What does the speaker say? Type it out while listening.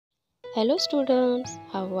Hello students,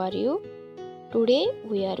 how are you? Today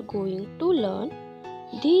we are going to learn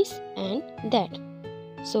this and that.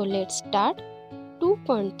 So let's start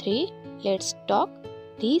 2.3. Let's talk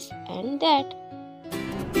this and that.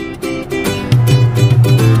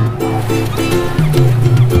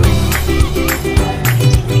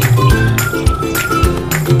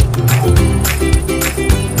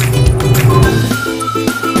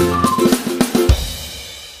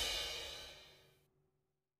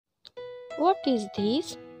 What is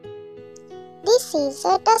this? This is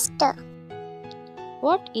a duster.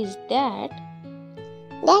 What is that?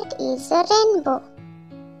 That is a rainbow.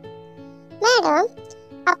 Madam,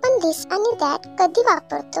 आपण this आणि that कधी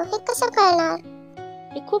वापरतो हे कसं कळणार?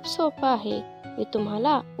 हे खूप सोपं आहे. मी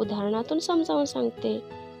तुम्हाला उदाहरणातून समजावून सांगते.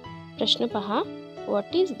 प्रश्न पहा.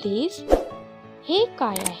 What is this? हे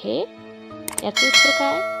काय आहे? याचे उत्तर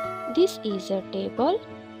काय? This is a table.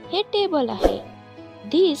 हे टेबल आहे.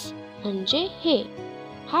 This म्हणजे हे.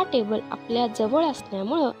 हा टेबल आपल्या जवळ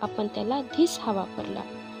असल्यामुळं आपण त्याला this हा वापरला.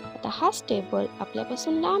 आता हाच टेबल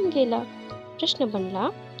आपल्यापासून लांब गेला. प्रश्न बनला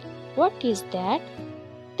व्हॉट इज दॅट?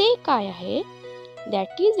 ते काय आहे?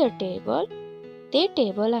 That is a table. ते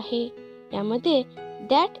टेबल आहे. यामध्ये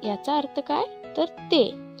दॅट याचा अर्थ काय? तर ते.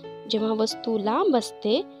 जेव्हा वस्तू लांब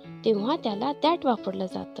असते तेव्हा त्याला दॅट वापरलं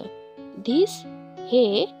जातं. this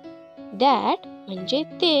हे, दॅट म्हणजे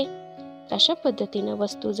ते. अशा पद्धतीने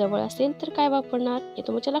वस्तू जवळ असेल तर काय वापरणार हे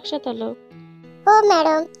तुमच्या लक्षात आलं? हो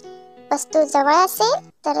मॅडम, वस्तू जवळ असेल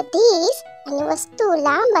तर this आणि वस्तू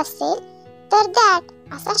लांब असेल तर that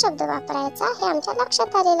असा शब्द वापरायचा हे आमच्या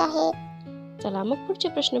लक्षात आलेलं आहे. चला मग पुढचे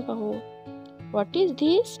प्रश्न पाहू. What is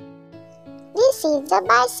this? This is a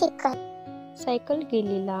bicycle. Cycle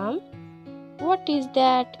गेली लांब. What is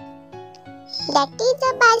that? That is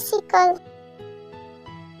a bicycle.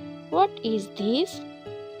 What is this?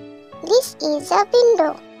 This is a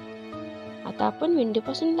window. आता आपण विंडो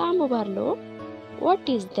पासून लांब उभारलो. What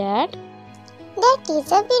is that? That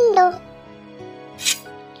is a window.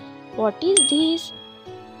 What is this?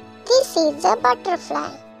 This is a butterfly.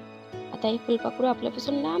 आता हे फुलपाखरू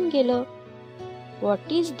आपल्यापासून लांब गेलं.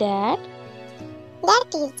 What is that?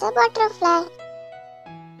 That is a butterfly.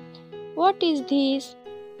 What is this?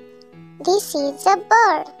 This is a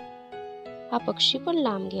bird. हा पक्षी पण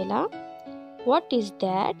लांब गेला. What is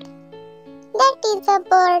that? That is a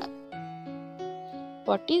bird.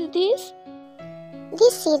 What is this?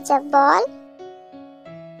 This is a ball.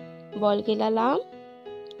 Ball गेला लांब.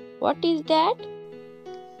 What is that?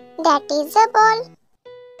 That is a ball.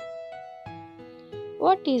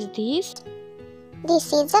 What is this?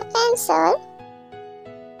 This is a pencil.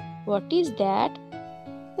 What is that?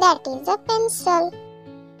 That is a pencil.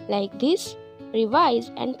 Like this,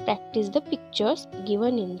 revise and practice the pictures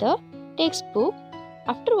given in the textbook.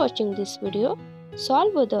 After watching this video,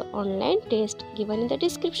 solve the online test given in the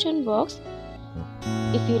description box.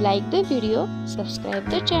 If you like the video, subscribe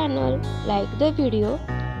the channel, like the video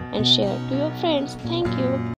and share to your friends. Thank you.